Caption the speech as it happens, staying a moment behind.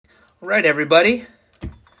All right, everybody,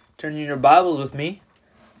 turn your Bibles with me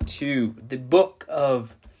to the book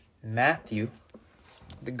of Matthew,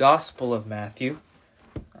 the Gospel of Matthew,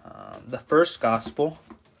 the first Gospel.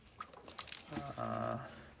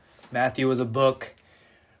 Matthew was a book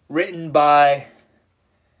written by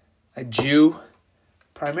a Jew,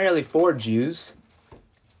 primarily for Jews,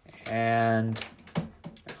 and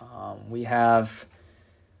we have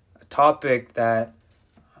a topic that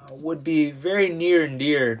would be very near and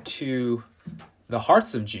dear to the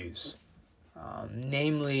hearts of Jews,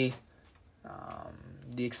 namely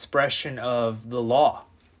the expression of the law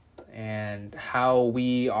and how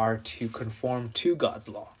we are to conform to God's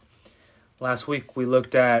law. Last week we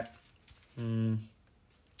looked at the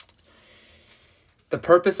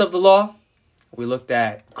purpose of the law. We looked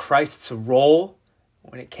at Christ's role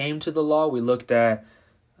when it came to the law. We looked at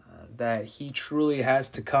that he truly has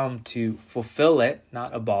to come to fulfill it,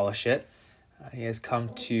 not abolish it. He has come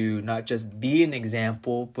to not just be an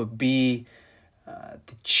example, but be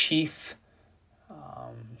the chief,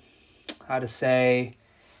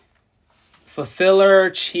 fulfiller,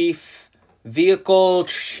 chief vehicle,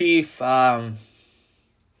 chief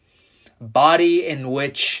body in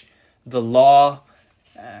which the law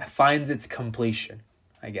finds its completion,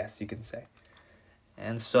 I guess you can say.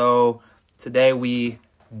 And so today we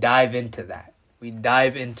dive into that. We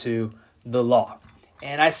dive into the law.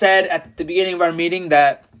 And I said at the beginning of our meeting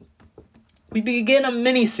that we begin a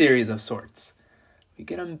mini-series of sorts. We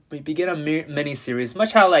begin a mini-series,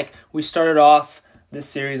 much how like we started off this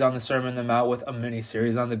series on the Sermon on the Mount with a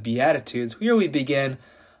mini-series on the Beatitudes. Here we begin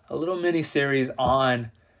a little mini-series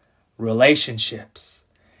on relationships.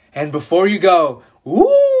 And before you go,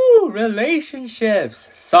 ooh,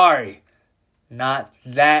 relationships. Sorry, not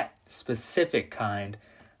that specific kind.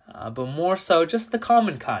 But more so just the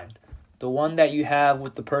common kind, the one that you have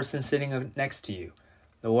with the person sitting next to you,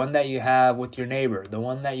 the one that you have with your neighbor, the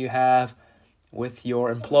one that you have with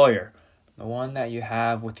your employer, the one that you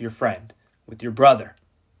have with your friend, with your brother,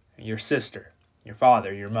 your sister, your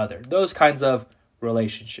father, your mother, those kinds of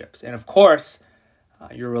relationships. And of course,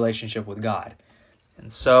 your relationship with God.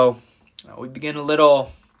 And so we begin a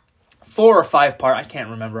little 4 or 5 part, I can't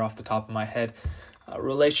remember off the top of my head,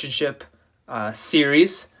 relationship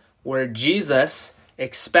series where Jesus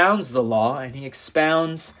expounds the law, and he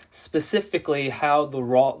expounds specifically how the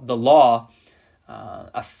law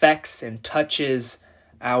affects and touches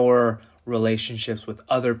our relationships with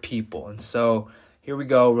other people. And so here we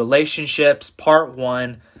go, relationships, part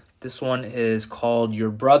 1. This one is called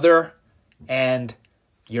Your Brother and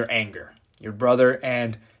Your Anger. Your brother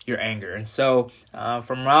and your anger. And so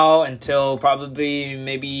from now until probably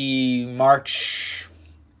maybe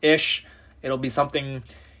March-ish, it'll be something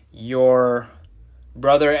your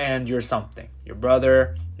brother and your something. Your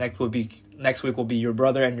brother, next week will be your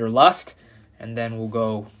brother and your lust, and then we'll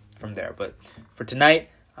go from there. But for tonight,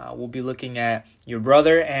 we'll be looking at your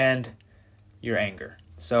brother and your anger.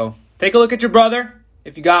 So take a look at your brother.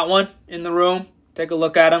 If you got one in the room, take a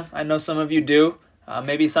look at him. I know some of you do.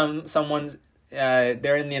 Maybe someone's they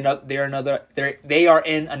are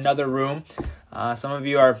in another room. Some of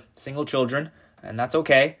you are single children, and that's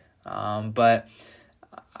okay. But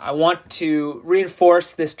I want to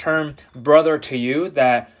reinforce this term brother to you,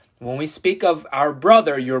 that when we speak of our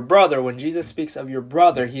brother, your brother, when Jesus speaks of your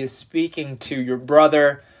brother, he is speaking to your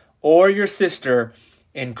brother or your sister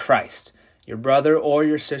in Christ. Your brother or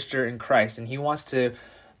your sister in Christ. And he wants to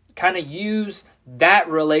kind of use that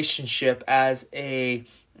relationship as a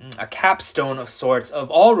capstone of sorts of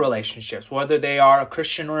all relationships, whether they are a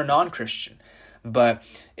Christian or a non-Christian. But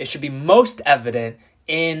it should be most evident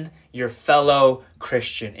in your fellow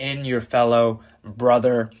Christian, in your fellow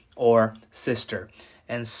brother or sister.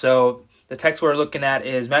 And so the text we're looking at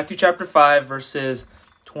is Matthew chapter 5, verses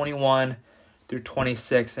 21 through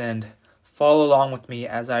 26. And follow along with me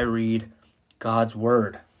as I read God's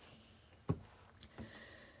word.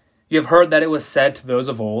 You have heard that it was said to those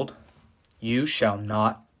of old, "You shall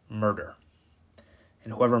not murder,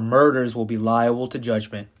 and whoever murders will be liable to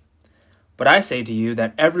judgment. But I say to you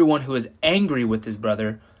that everyone who is angry with his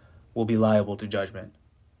brother will be liable to judgment.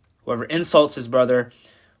 Whoever insults his brother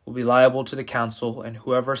will be liable to the council, and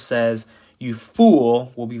whoever says, 'You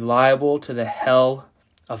fool,' will be liable to the hell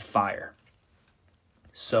of fire.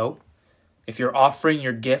 So, if you're offering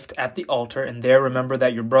your gift at the altar and there remember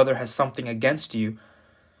that your brother has something against you,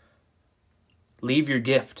 leave your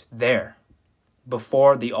gift there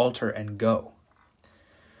before the altar and go.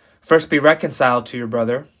 First be reconciled to your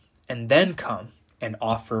brother, and then come and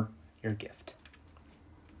offer your gift.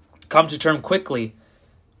 Come to terms quickly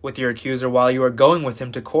with your accuser while you are going with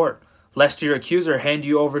him to court, lest your accuser hand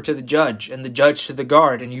you over to the judge, and the judge to the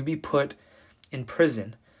guard, and you be put in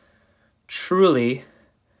prison. Truly,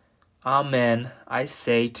 amen, I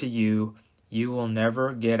say to you, you will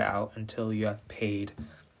never get out until you have paid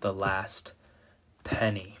the last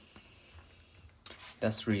penny."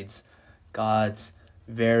 Thus reads God's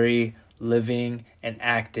very living and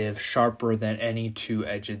active, sharper than any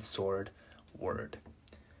two-edged sword word.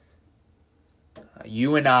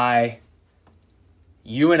 You and I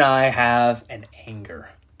have an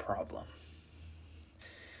anger problem.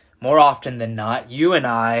 More often than not, you and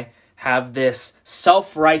I have this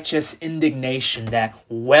self-righteous indignation that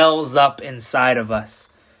wells up inside of us.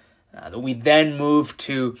 That we then move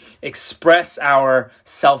to express our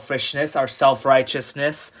selfishness, our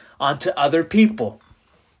self-righteousness onto other people.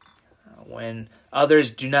 When others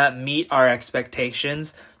do not meet our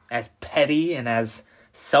expectations, as petty and as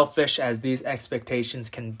selfish as these expectations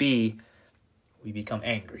can be, we become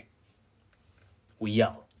angry. We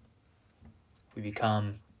yell. We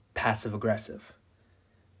become passive-aggressive.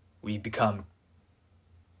 We become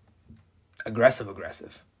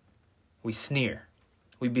aggressive-aggressive. We sneer.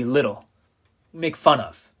 We belittle. We make fun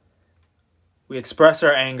of. We express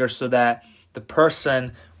our anger so that the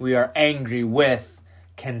person we are angry with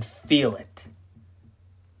can feel it.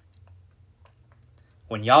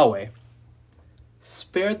 When Yahweh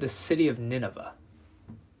spared the city of Nineveh,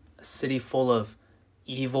 a city full of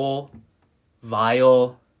evil,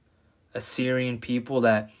 vile Assyrian people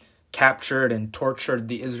that captured and tortured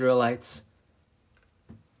the Israelites,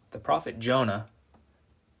 the prophet Jonah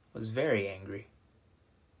was very angry.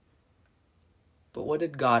 But what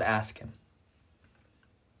did God ask him?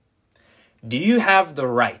 Do you have the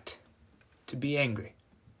right to be angry?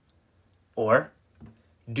 Or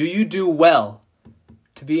do you do well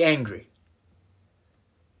to be angry?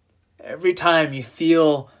 Every time you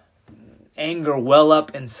feel anger well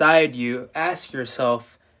up inside you, ask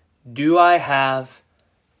yourself, do I have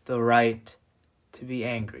the right to be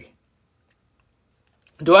angry?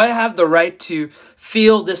 Do I have the right to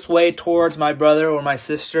feel this way towards my brother or my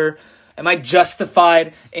sister? Am I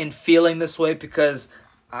justified in feeling this way because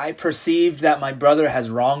I perceived that my brother has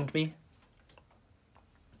wronged me?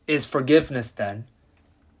 Is forgiveness then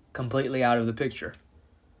completely out of the picture?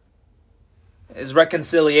 Is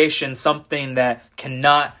reconciliation something that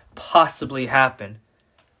cannot possibly happen?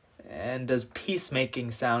 And does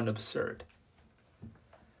peacemaking sound absurd?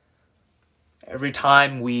 Every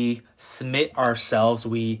time we submit ourselves,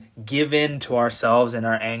 we give in to ourselves in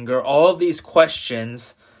our anger, all of these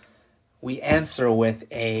questions we answer with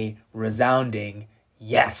a resounding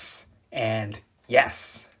yes and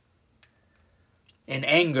yes. In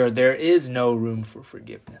anger, there is no room for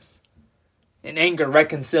forgiveness. In anger,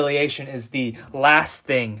 reconciliation is the last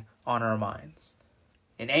thing on our minds.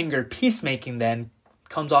 In anger, peacemaking then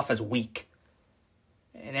comes off as weak.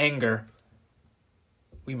 In anger,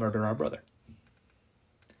 we murder our brother.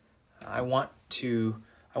 I want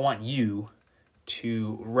you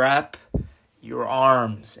to wrap your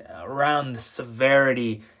arms around the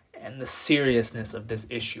severity and the seriousness of this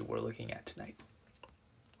issue we're looking at tonight.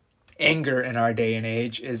 Anger in our day and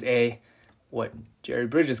age is what Jerry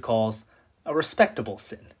Bridges calls a respectable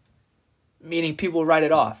sin, meaning people write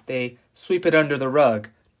it off. They sweep it under the rug.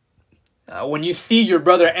 When you see your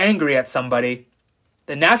brother angry at somebody,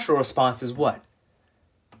 the natural response is what?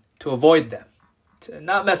 To avoid them, to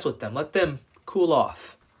not mess with them, let them cool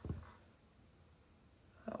off.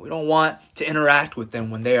 We don't want to interact with them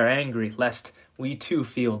when they are angry, lest we too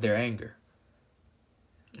feel their anger.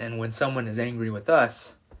 And when someone is angry with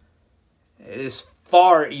us, it is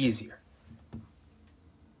far easier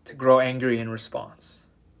to grow angry in response,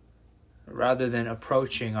 rather than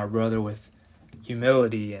approaching our brother with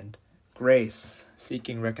humility and grace,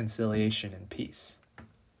 seeking reconciliation and peace.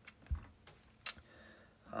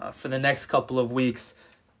 For the next couple of weeks,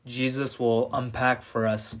 Jesus will unpack for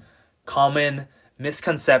us common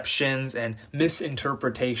misconceptions and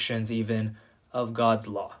misinterpretations even of God's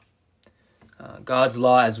law. God's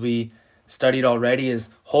law, as we studied already, is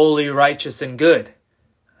holy, righteous, and good.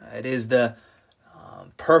 It is the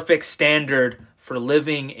perfect standard for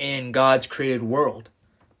living in God's created world.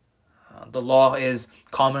 The law is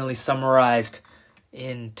commonly summarized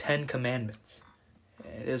in 10 commandments.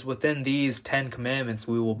 It is within these 10 commandments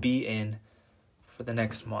we will be in for the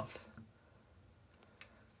next month.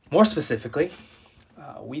 More specifically,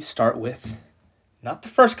 we start with not the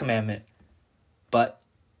first commandment, but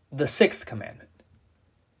the 6th commandment.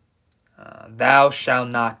 Thou shalt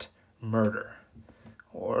not murder.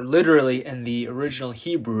 Or literally in the original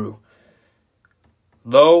Hebrew,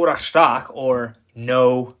 lo rashtak, or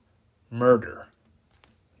no murder.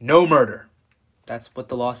 No murder. That's what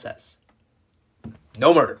the law says.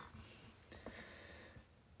 no murder.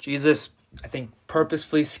 Jesus, I think,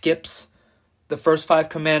 purposefully skips the first 5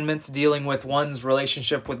 commandments dealing with one's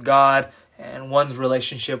relationship with God and one's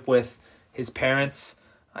relationship with his parents.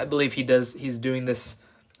 I believe he's doing this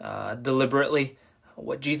deliberately.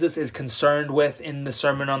 What Jesus is concerned with in the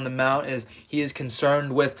Sermon on the Mount is he is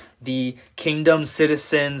concerned with the kingdom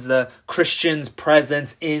citizens, the Christians'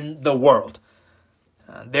 presence in the world.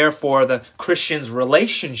 Therefore, the Christians'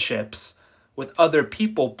 relationships with other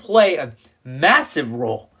people play a massive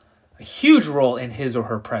role, a huge role in his or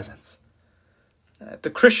her presence. If the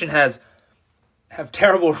Christian have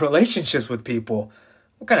terrible relationships with people,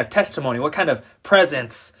 what kind of testimony, what kind of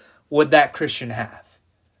presence would that Christian have?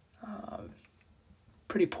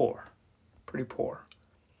 Pretty poor.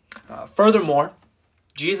 Furthermore,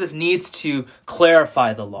 Jesus needs to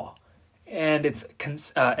clarify the law and its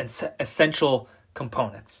essential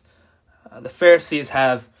components. The Pharisees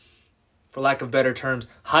have, for lack of better terms,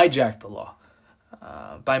 hijacked the law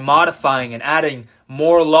by modifying and adding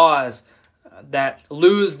more laws that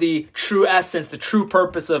lose the true essence, the true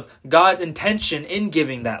purpose of God's intention in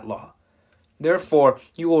giving that law. Therefore,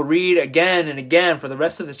 you will read again and again for the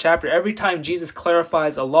rest of this chapter. Every time Jesus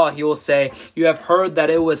clarifies a law, he will say, "You have heard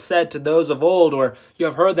that it was said to those of old," or "You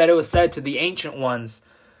have heard that it was said to the ancient ones."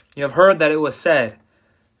 You have heard that it was said.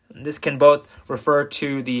 And this can both refer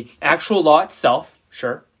to the actual law itself,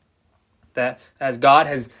 sure, that as God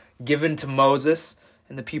has given to Moses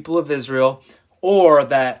and the people of Israel, or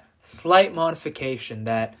that slight modification,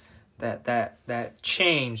 that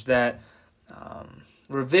change, that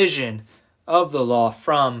revision of the law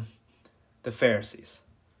from the Pharisees.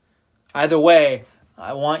 Either way,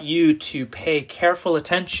 I want you to pay careful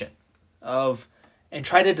attention and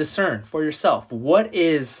try to discern for yourself what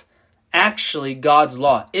is actually God's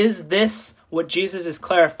law. Is this what Jesus is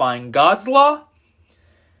clarifying, God's law?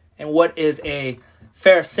 And what is a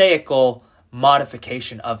Pharisaical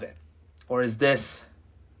modification of it? Or is this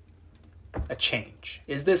a change?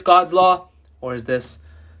 Is this God's law, or is this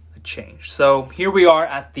a change? So here we are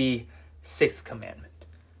at the 6th commandment.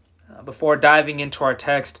 Before diving into our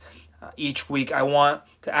text each week, I want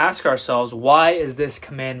to ask ourselves, why is this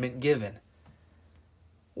commandment given?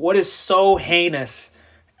 What is so heinous,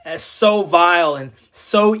 so vile, and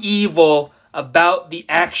so evil about the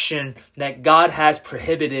action that God has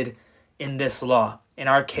prohibited in this law? In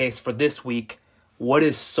our case, for this week, what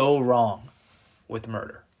is so wrong with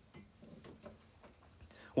murder?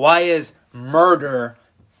 Why is murder,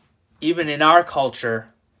 even in our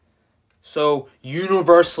culture, so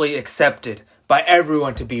universally accepted by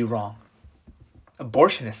everyone to be wrong?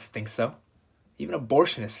 Abortionists think so. Even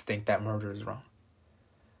abortionists think that murder is wrong.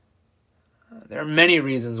 There are many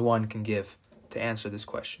reasons one can give to answer this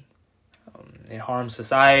question. It harms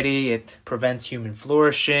society. It prevents human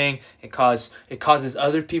flourishing. It causes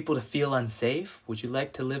other people to feel unsafe. Would you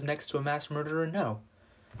like to live next to a mass murderer? No.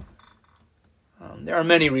 There are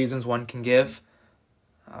many reasons one can give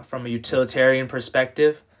from a utilitarian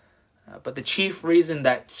perspective. But the chief reason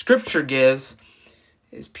that Scripture gives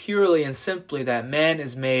is purely and simply that man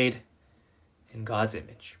is made in God's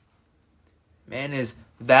image. Man is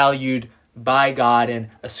valued by God and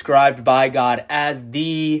ascribed by God as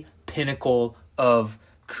the pinnacle of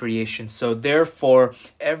creation. So therefore,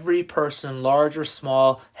 every person, large or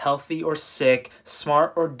small, healthy or sick,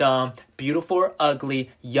 smart or dumb, beautiful or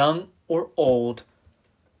ugly, young or old,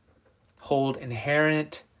 hold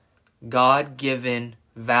inherent God-given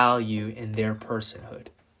value in their personhood.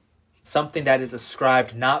 Something that is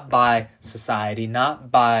ascribed not by society,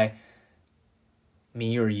 not by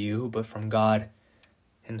me or you, but from God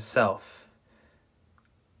himself.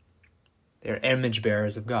 They're image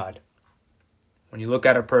bearers of God. When you look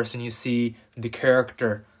at a person, you see the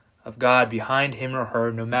character of God behind him or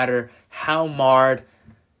her, no matter how marred,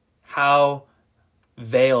 how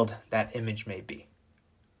veiled that image may be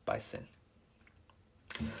by sin.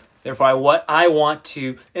 Therefore, what I want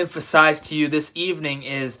to emphasize to you this evening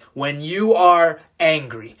is when you are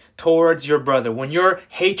angry towards your brother, when your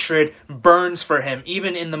hatred burns for him,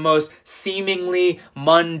 even in the most seemingly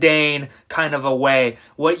mundane kind of a way,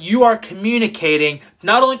 what you are communicating,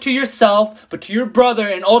 not only to yourself, but to your brother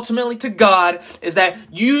and ultimately to God, is that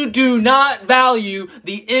you do not value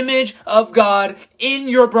the image of God in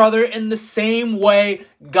your brother in the same way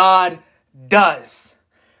God does.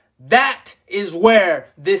 That is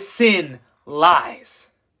where this sin lies.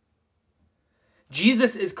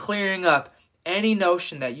 Jesus is clearing up any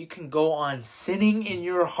notion that you can go on sinning in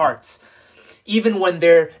your hearts, even when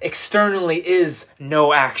there externally is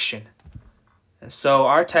no action. And so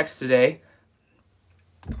our text today,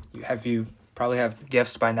 you probably have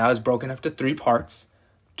guessed by now, is broken up to 3 parts,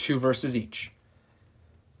 2 verses each.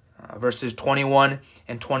 Verses 21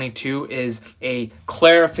 and 22 is a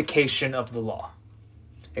clarification of the law.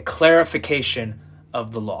 A clarification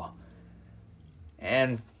of the law.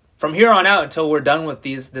 And from here on out until we're done with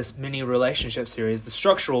this mini relationship series, the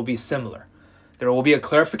structure will be similar. There will be a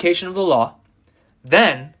clarification of the law.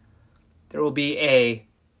 Then there will be a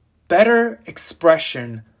better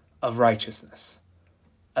expression of righteousness.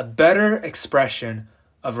 A better expression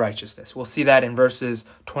of righteousness. We'll see that in verses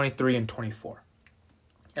 23 and 24.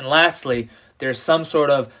 And lastly, there's some sort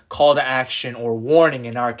of call to action or warning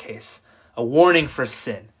in our case. A warning for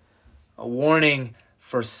sin. A warning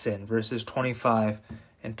for sin. Verses 25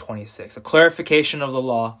 and 26. A clarification of the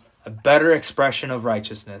law, a better expression of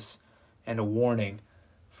righteousness, and a warning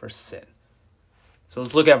for sin. So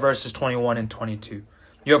let's look at verses 21 and 22.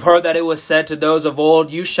 You have heard that it was said to those of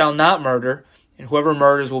old, you shall not murder, and whoever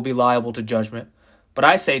murders will be liable to judgment. But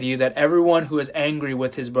I say to you that everyone who is angry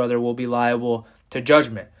with his brother will be liable to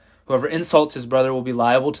judgment. Whoever insults his brother will be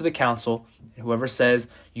liable to the council, and whoever says,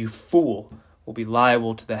 you fool, will be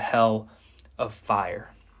liable to the hell of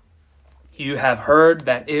fire. You have heard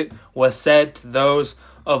that it was said to those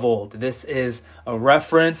of old. This is a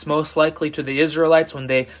reference most likely to the Israelites when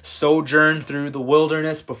they sojourned through the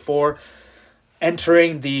wilderness before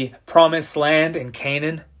entering the promised land in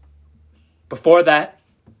Canaan. Before that,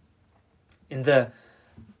 in the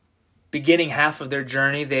beginning half of their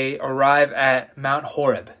journey, they arrive at Mount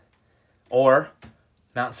Horeb, or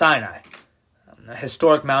Mount Sinai, a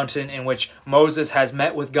historic mountain in which Moses has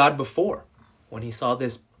met with God before, when he saw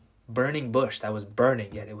this burning bush that was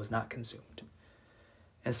burning, yet it was not consumed.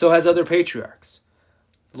 And so has other patriarchs.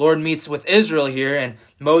 The Lord meets with Israel here, and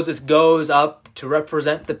Moses goes up to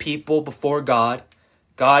represent the people before God.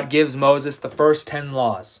 God gives Moses the first 10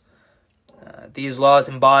 laws. These laws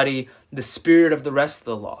embody the spirit of the rest of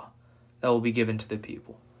the law that will be given to the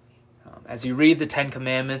people. As you read the 10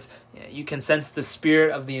 Commandments, you can sense the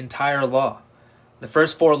spirit of the entire law. The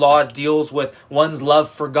first 4 laws deals with one's love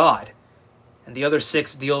for God, and the other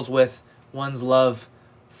 6 deals with one's love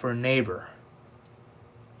for neighbor.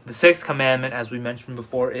 The 6th commandment, as we mentioned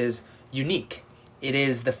before, is unique. It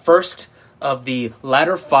is the first of the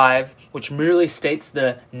latter 5, which merely states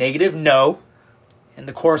the negative no and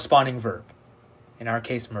the corresponding verb. In our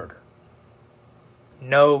case, murder.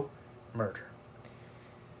 No murder.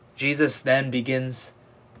 Jesus then begins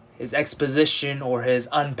his exposition or his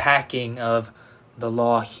unpacking of the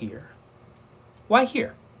law here. Why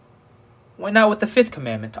here? Why not with the 5th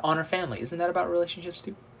commandment to honor family? Isn't that about relationships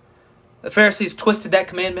too? The Pharisees twisted that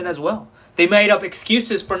commandment as well. They made up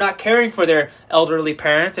excuses for not caring for their elderly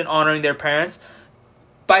parents and honoring their parents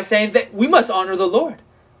by saying that we must honor the Lord.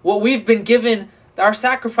 What we've been given, our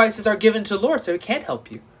sacrifices are given to the Lord, so it can't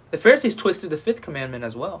help you. The Pharisees twisted the 5th commandment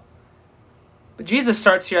as well. But Jesus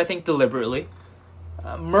starts here, I think, deliberately.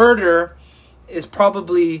 Murder is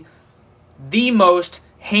probably the most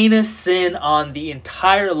heinous sin on the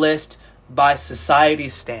entire list by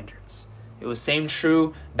society's standards. It was same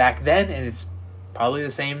true back then, and it's probably the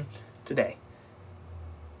same today.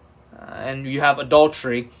 And you have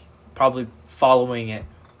adultery probably following it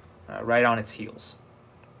right on its heels.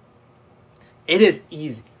 It is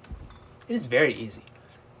easy. It is very easy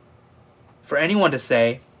for anyone to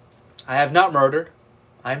say, I have not murdered,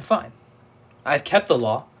 I'm fine. I've kept the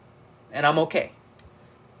law, and I'm okay.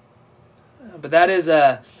 But that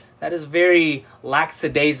is very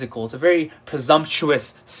lackadaisical. It's a very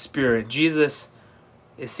presumptuous spirit. Jesus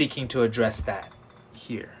is seeking to address that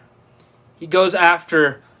here. He goes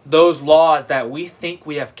after those laws that we think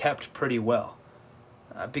we have kept pretty well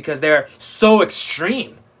because they're so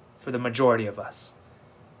extreme for the majority of us.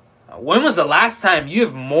 When was the last time you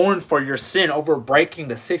have mourned for your sin over breaking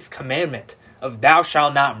the 6th commandment of thou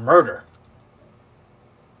shalt not murder?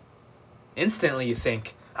 Instantly you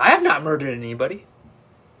think, I have not murdered anybody.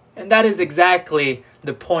 And that is exactly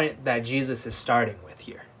the point that Jesus is starting with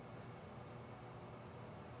here.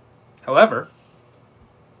 However,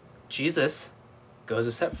 Jesus goes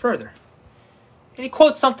a step further. And he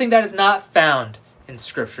quotes something that is not found in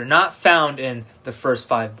Scripture, not found in the first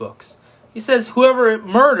 5 books. He says, whoever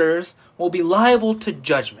murders will be liable to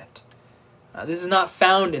judgment. This is not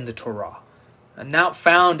found in the Torah, not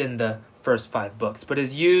found in the first 5 books, but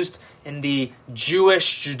is used in the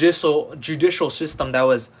Jewish judicial system that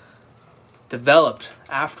was developed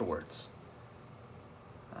afterwards,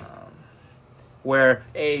 where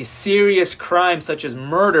a serious crime such as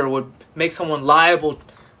murder would make someone liable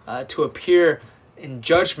to appear in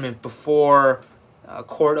judgment before a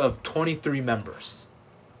court of 23 members.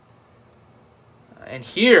 And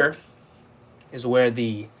here is where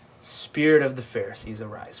the spirit of the Pharisees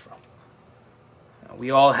arise from.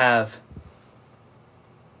 We all have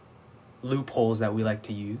loopholes that we like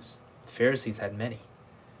to use. The Pharisees had many.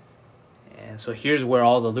 And so here's where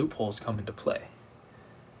all the loopholes come into play.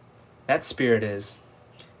 That spirit is,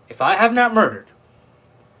 if I have not murdered,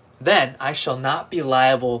 then I shall not be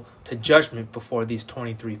liable to judgment before these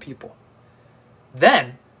 23 people.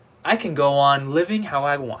 Then I can go on living how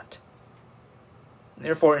I want.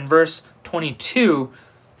 Therefore, in verse 22,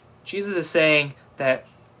 Jesus is saying that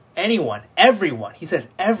anyone, everyone, he says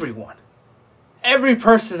everyone, every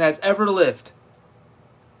person that's ever lived,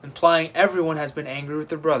 implying everyone has been angry with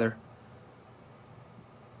their brother,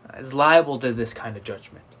 is liable to this kind of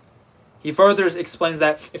judgment. He further explains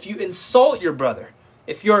that if you insult your brother,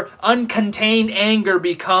 if your uncontained anger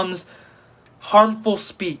becomes harmful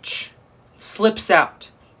speech, slips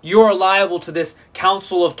out, you are liable to this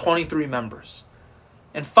council of 23 members.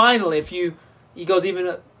 And finally, he goes even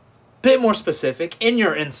a bit more specific, in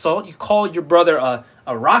your insult, you call your brother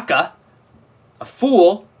a raka, a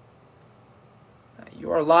fool,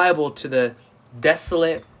 you are liable to the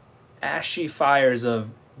desolate, ashy fires of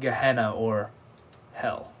Gehenna or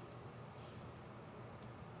hell.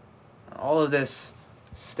 All of this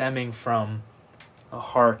stemming from a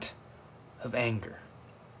heart of anger.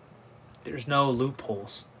 There's no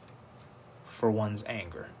loopholes for one's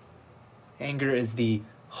anger. Anger is the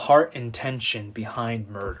heart intention behind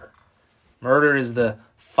murder. Murder is the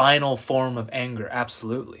final form of anger,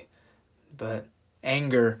 absolutely. But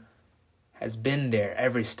anger has been there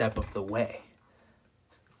every step of the way,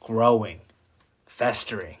 growing,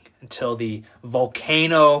 festering, until the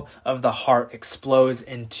volcano of the heart explodes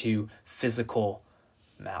into physical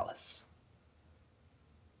malice.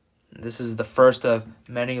 This is the first of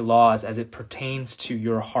many laws as it pertains to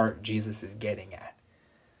your heart Jesus is getting at.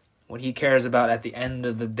 What he cares about at the end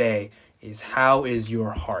of the day is, how is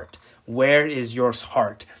your heart? Where is your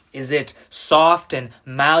heart? Is it soft and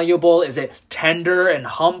malleable? Is it tender and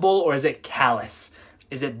humble? Or is it callous?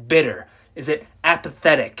 Is it bitter? Is it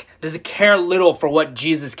apathetic? Does it care little for what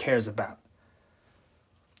Jesus cares about?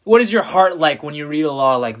 What is your heart like when you read a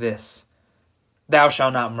law like this? Thou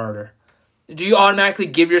shalt not murder. Do you automatically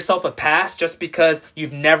give yourself a pass just because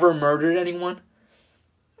you've never murdered anyone?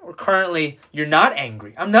 Or currently, you're not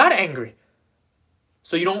angry. I'm not angry.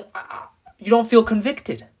 So you don't feel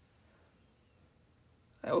convicted.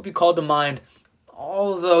 I hope you call to mind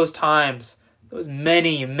all of those times, those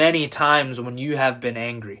many, many times when you have been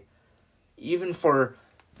angry. Even for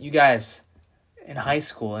you guys in high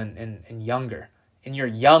school and younger, in your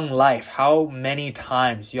young life, how many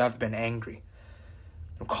times you have been angry.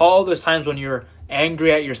 Recall those times when you're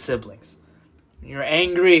angry at your siblings. You're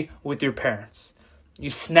angry with your parents. You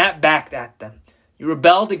snapped back at them. You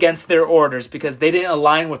rebelled against their orders because they didn't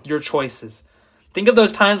align with your choices. Think of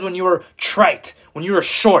those times when you were trite, when you were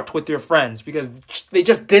short with your friends because they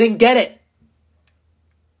just didn't get it.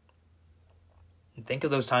 And think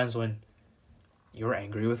of those times when you were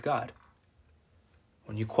angry with God,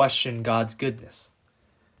 when you questioned God's goodness,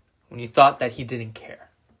 when you thought that he didn't care,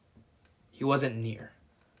 he wasn't near,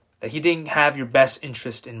 that he didn't have your best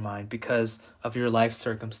interest in mind because of your life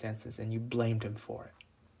circumstances, and you blamed him for it.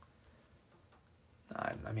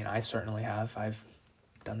 I certainly have. I've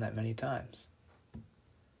done that many times.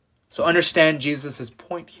 So understand Jesus'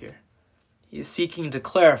 point here. He is seeking to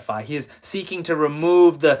clarify. He is seeking to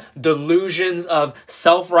remove the delusions of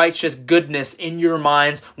self-righteous goodness in your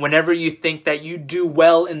minds whenever you think that you do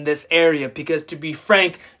well in this area. Because to be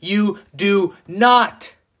frank, you do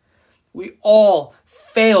not. We all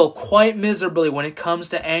fail quite miserably when it comes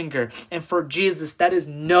to anger. And for Jesus, that is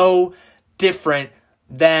no different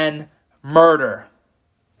than murder.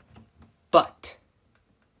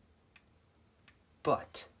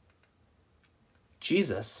 But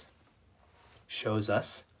Jesus shows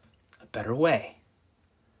us a better way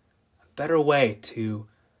to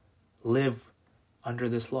live under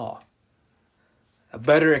this law, a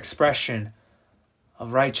better expression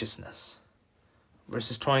of righteousness.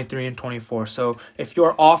 Verses 23 and 24. So if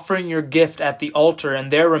you're offering your gift at the altar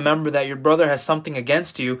and there remember that your brother has something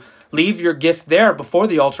against you, leave your gift there before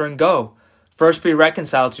the altar and go. First be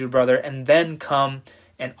reconciled to your brother and then come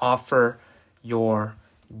and offer your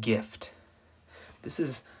gift. This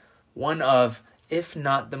is one of, if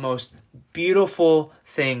not the most beautiful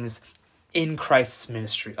things in Christ's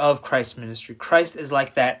ministry, of Christ's ministry. Christ is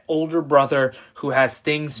like that older brother who has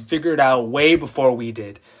things figured out way before we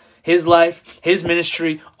did. His life, his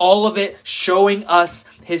ministry, all of it showing us,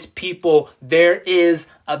 his people, there is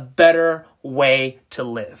a better way to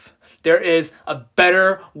live. There is a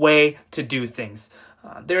better way to do things.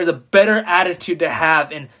 There's a better attitude to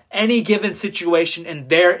have in any given situation, and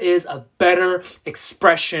there is a better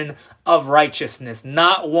expression of righteousness,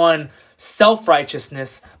 not one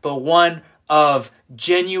self-righteousness, but one of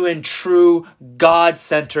genuine, true,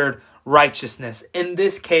 God-centered righteousness. In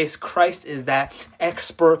this case, Christ is that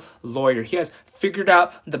expert lawyer. He has figured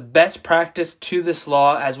out the best practice to this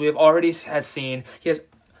law, as we have already seen. He has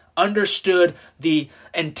understood the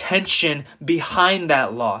intention behind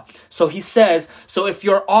that law. So he says, so if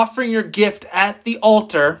you're offering your gift at the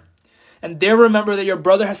altar, and there remember that your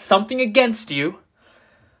brother has something against you,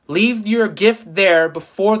 leave your gift there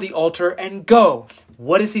before the altar and go.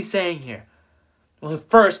 What is he saying here? Well,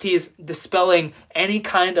 first, he's dispelling any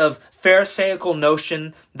kind of Pharisaical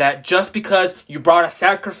notion that just because you brought a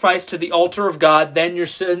sacrifice to the altar of God, then your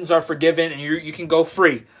sins are forgiven and you can go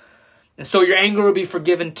free. And so your anger will be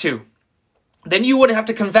forgiven too. Then you wouldn't have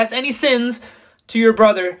to confess any sins to your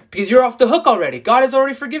brother because you're off the hook already. God has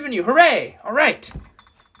already forgiven you. Hooray! All right.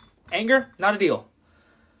 Anger, not a deal.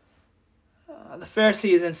 The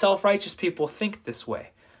Pharisees and self-righteous people think this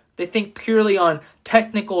way. They think purely on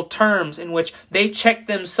technical terms in which they check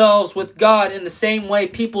themselves with God in the same way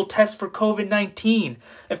people test for COVID-19.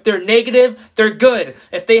 If they're negative, they're good.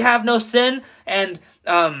 If they have no sin and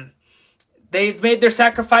they've made their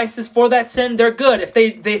sacrifices for that sin, they're good.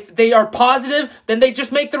 If they are positive, then they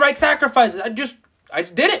just make the right sacrifices. I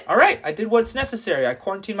did it. All right. I did what's necessary. I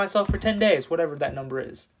quarantined myself for 10 days, whatever that number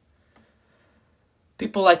is.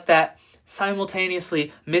 People like that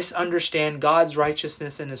simultaneously misunderstand God's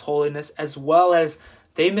righteousness and his holiness, as well as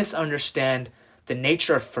they misunderstand the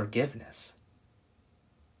nature of forgiveness.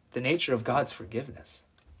 The nature of God's forgiveness.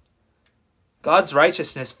 God's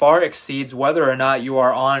righteousness far exceeds whether or not you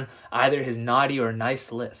are on either his naughty or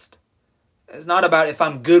nice list. It's not about if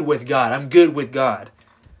I'm good with God. I'm good with God.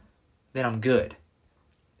 Then I'm good.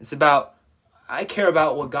 It's about, I care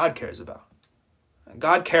about what God cares about.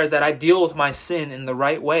 God cares that I deal with my sin in the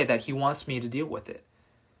right way that he wants me to deal with it,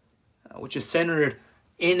 which is centered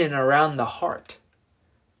in and around the heart.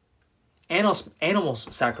 Animal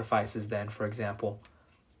sacrifices then, for example,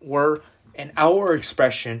 were an outward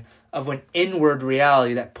expression of an inward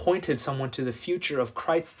reality that pointed someone to the future of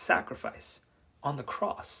Christ's sacrifice on the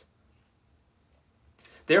cross.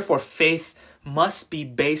 Therefore, faith must be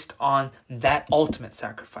based on that ultimate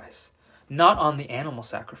sacrifice, not on the animal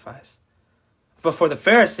sacrifice. But for the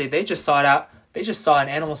Pharisee, they just saw an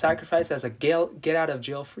animal sacrifice as a get out of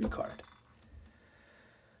jail free card.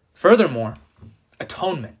 Furthermore,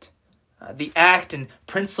 atonement, the act and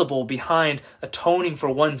principle behind atoning for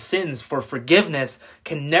one's sins, for forgiveness,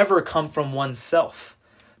 can never come from oneself.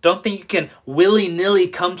 Don't think you can willy-nilly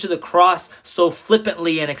come to the cross so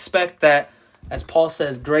flippantly and expect that, as Paul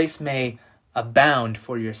says, grace may abound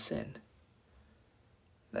for your sin.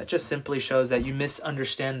 That just simply shows that you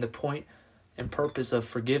misunderstand the point and purpose of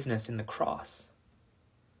forgiveness in the cross.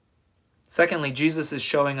 Secondly, Jesus is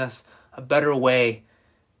showing us a better way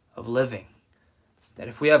of living. That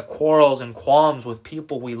if we have quarrels and qualms with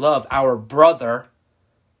people we love, our brother,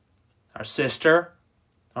 our sister,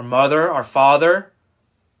 our mother, our father,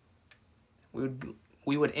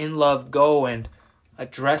 we would in love go and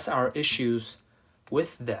address our issues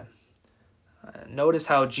with them. Notice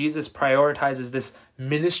how Jesus prioritizes this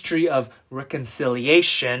ministry of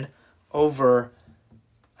reconciliation over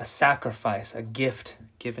a sacrifice, a gift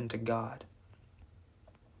given to God.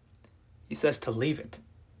 He says to leave it.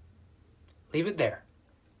 Leave it there.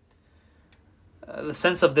 The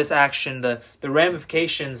sense of this action, the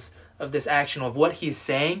ramifications of this action, of what he's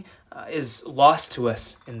saying, is lost to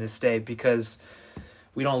us in this day because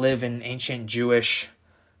we don't live in an ancient Jewish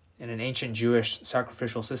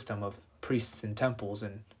sacrificial system of priests and temples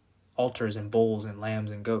and altars and bulls and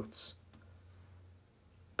lambs and goats.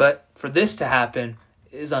 But for this to happen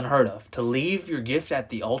is unheard of. To leave your gift at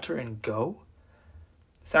the altar and go?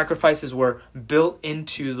 Sacrifices were built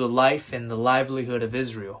into the life and the livelihood of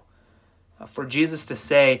Israel. For Jesus to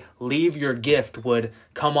say, leave your gift, would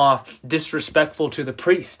come off disrespectful to the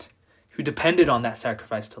priest who depended on that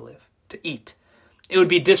sacrifice to live, to eat. It would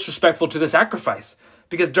be disrespectful to the sacrifice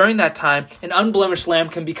because during that time, an unblemished lamb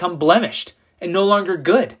can become blemished and no longer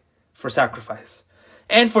good for sacrifice.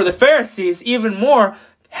 And for the Pharisees, even more,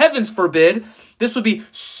 heavens forbid, this would be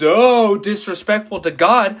so disrespectful to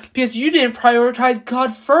God because you didn't prioritize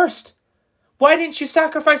God first. Why didn't you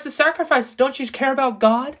sacrifice the sacrifice? Don't you care about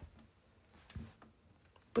God?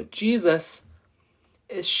 But Jesus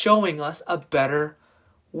is showing us a better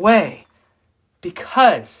way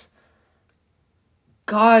because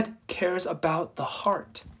God cares about the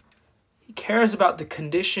heart. He cares about the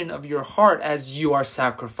condition of your heart as you are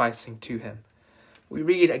sacrificing to him. We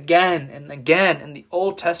read again and again in the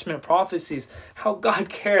Old Testament prophecies how God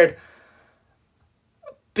cared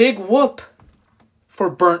big whoop for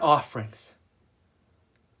burnt offerings.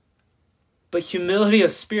 but humility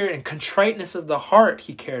of spirit and contriteness of the heart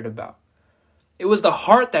he cared about. It was the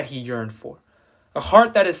heart that he yearned for. A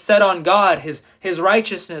heart that is set on God, his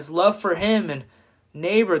righteousness, love for him and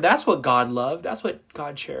neighbor. That's what God loved. That's what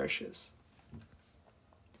God cherishes.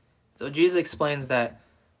 So Jesus explains that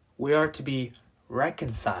we are to be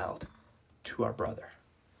reconciled to our brother.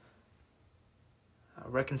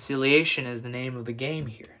 Reconciliation is the name of the game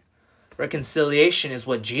here. Reconciliation is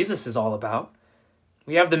what Jesus is all about.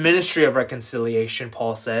 We have the ministry of reconciliation,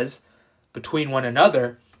 Paul says, between one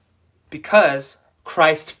another because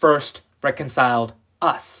Christ first reconciled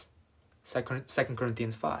us. 2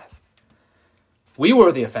 Corinthians 5. We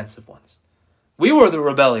were the offensive ones. We were the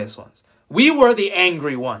rebellious ones. We were the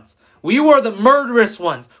angry ones. We were the murderous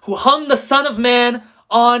ones who hung the Son of Man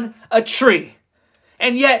on a tree.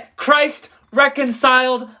 And yet Christ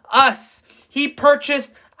reconciled us. He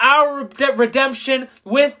purchased our redemption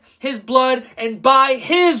with his blood, and by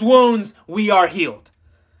his wounds we are healed.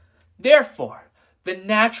 Therefore, the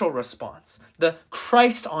natural response, the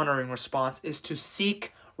Christ-honoring response, is to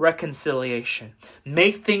seek reconciliation.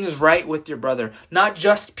 Make things right with your brother, not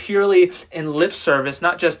just purely in lip service,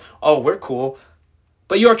 not just, oh, we're cool,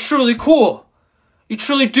 but you're truly cool. You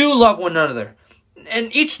truly do love one another.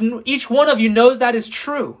 And each one of you knows that is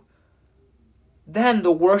true. Then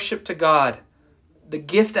the worship to God, the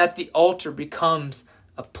gift at the altar, becomes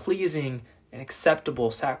a pleasing and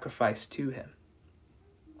acceptable sacrifice to him.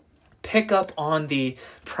 Pick up on the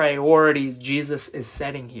priorities Jesus is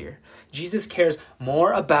setting here. Jesus cares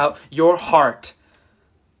more about your heart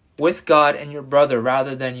with God and your brother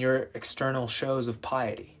rather than your external shows of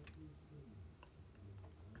piety.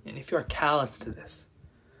 And if you are callous to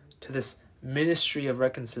this ministry of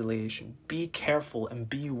reconciliation, be careful and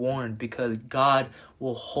be warned, because God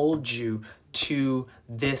will hold you to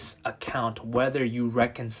this account whether you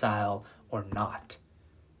reconcile or not.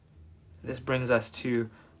 This brings us to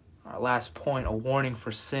our last point, a warning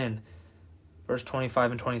for sin. Verse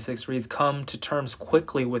 25 and 26 reads, "Come to terms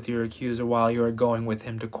quickly with your accuser while you are going with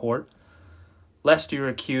him to court, lest your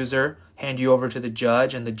accuser hand you over to the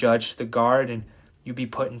judge and the judge to the guard and you be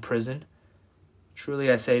put in prison.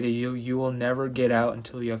 Truly I say to you, you will never get out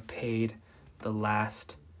until you have paid the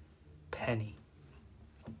last penny."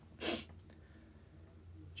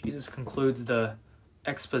 Jesus concludes the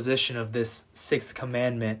exposition of this sixth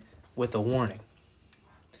commandment with a warning.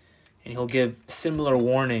 And he'll give similar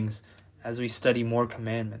warnings as we study more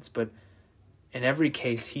commandments. But in every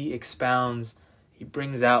case, he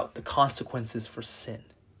brings out the consequences for sin.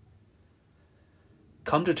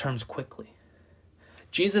 Come to terms quickly.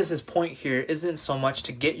 Jesus' point here isn't so much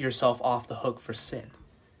to get yourself off the hook for sin,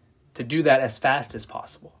 to do that as fast as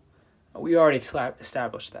possible. We already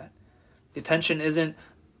established that. The intention isn't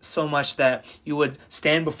so much that you would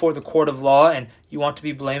stand before the court of law and you want to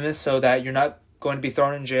be blameless so that you're not going to be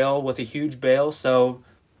thrown in jail with a huge bail, so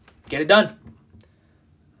get it done.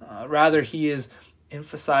 Rather, he is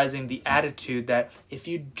emphasizing the attitude that if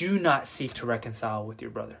you do not seek to reconcile with your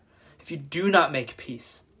brother, if you do not make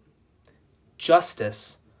peace,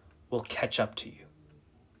 justice will catch up to you.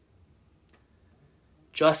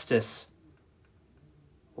 Justice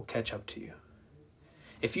will catch up to you.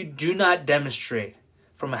 If you do not demonstrate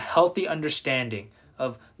from a healthy understanding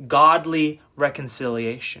of godly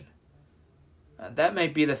reconciliation, that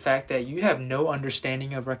might be the fact that you have no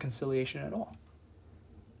understanding of reconciliation at all.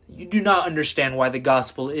 You do not understand why the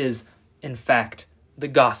gospel is, in fact, the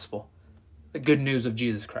gospel, the good news of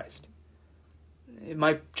Jesus Christ. It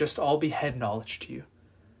might just all be head knowledge to you.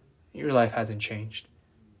 Your life hasn't changed.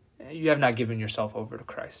 You have not given yourself over to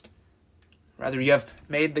Christ. Rather, you have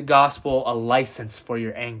made the gospel a license for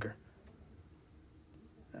your anger.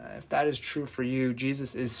 If that is true for you,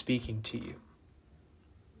 Jesus is speaking to you.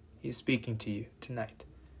 He's speaking to you tonight.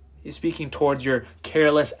 He's speaking towards your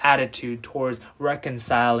careless attitude towards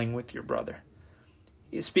reconciling with your brother.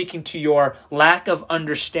 He's speaking to your lack of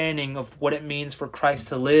understanding of what it means for Christ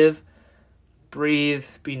to live, breathe,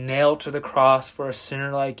 be nailed to the cross for a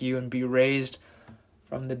sinner like you, and be raised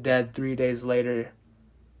from the dead 3 days later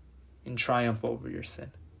in triumph over your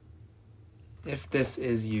sin. If this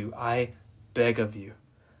is you, I beg of you,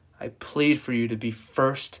 I plead for you to be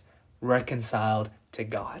first reconciled to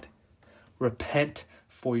God. Repent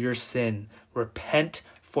for your sin. Repent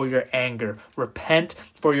for your anger. Repent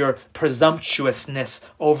for your presumptuousness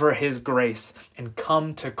over his grace, and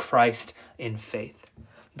come to Christ in faith.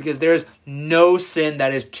 Because there is no sin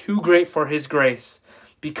that is too great for his grace.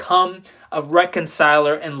 Become a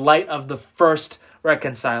reconciler in light of the first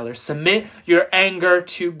reconciler. Submit your anger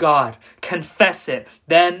to God. Confess it.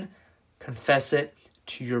 Then confess it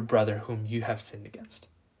to your brother whom you have sinned against.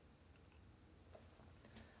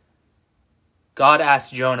 God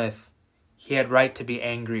asked Jonah if he had right to be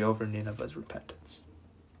angry over Nineveh's repentance.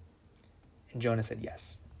 And Jonah said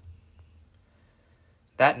yes.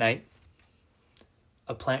 That night,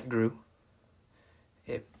 a plant grew.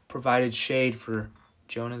 It provided shade for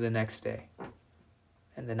Jonah the next day.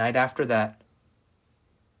 And the night after that,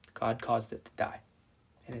 God caused it to die.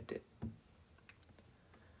 And it did.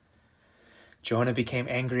 Jonah became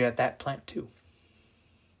angry at that plant too.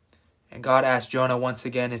 And God asked Jonah once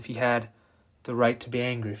again if he had the right to be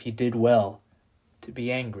angry, if he did well to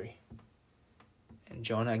be angry. And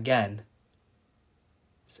Jonah again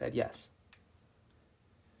said yes.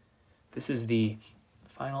 This is the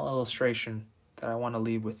final illustration that I want to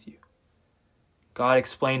leave with you. God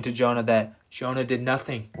explained to Jonah that Jonah did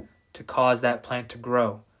nothing to cause that plant to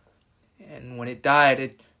grow. And when it died,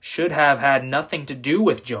 it should have had nothing to do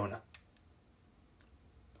with Jonah.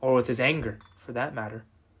 Or with his anger, for that matter.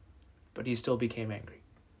 But he still became angry.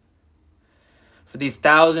 For these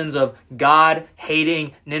thousands of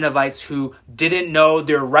God-hating Ninevites who didn't know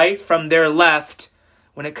their right from their left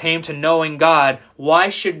when it came to knowing God, why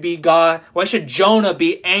should Jonah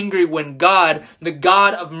be angry when God, the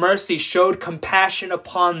God of mercy, showed compassion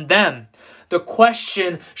upon them? The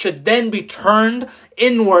question should then be turned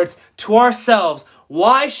inwards to ourselves.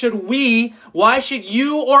 Why should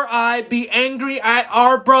you or I be angry at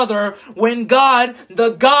our brother when God,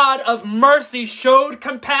 the God of mercy, showed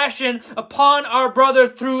compassion upon our brother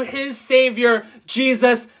through his Savior,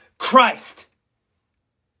 Jesus Christ?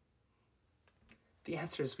 The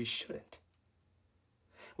answer is we shouldn't.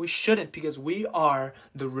 We shouldn't, because we are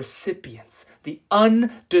the recipients, the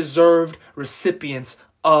undeserved recipients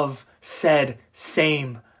of said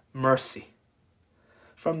same mercy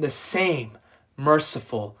from the same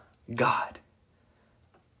merciful God.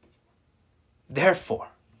 Therefore,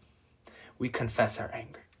 we confess our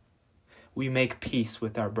anger. We make peace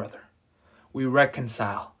with our brother. We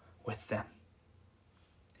reconcile with them.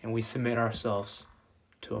 And we submit ourselves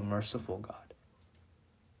to a merciful God.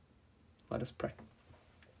 Let us pray.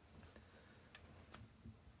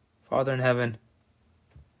 Father in heaven,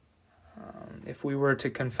 if we were to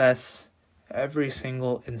confess every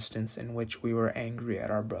single instance in which we were angry at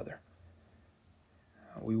our brother,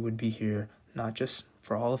 we would be here not just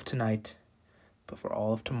for all of tonight, but for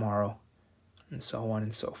all of tomorrow, and so on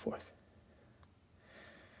and so forth.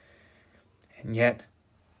 And yet,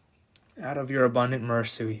 out of your abundant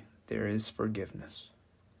mercy, there is forgiveness.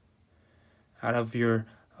 Out of your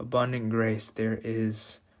abundant grace, there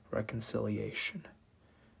is reconciliation.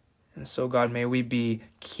 And so, God, may we be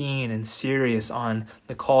keen and serious on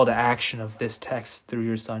the call to action of this text through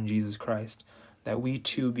your Son, Jesus Christ, that we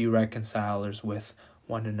too be reconcilers with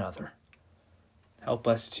one another. Help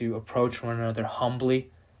us to approach one another humbly,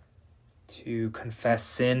 to confess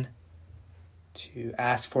sin, to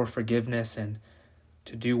ask for forgiveness, and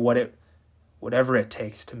to do whatever it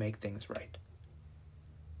takes to make things right.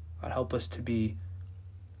 God, help us to be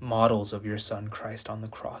models of your Son, Christ, on the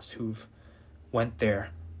cross, who've went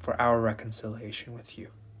there for our reconciliation with you.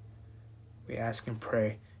 We ask and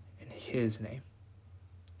pray in his name.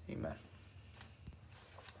 Amen.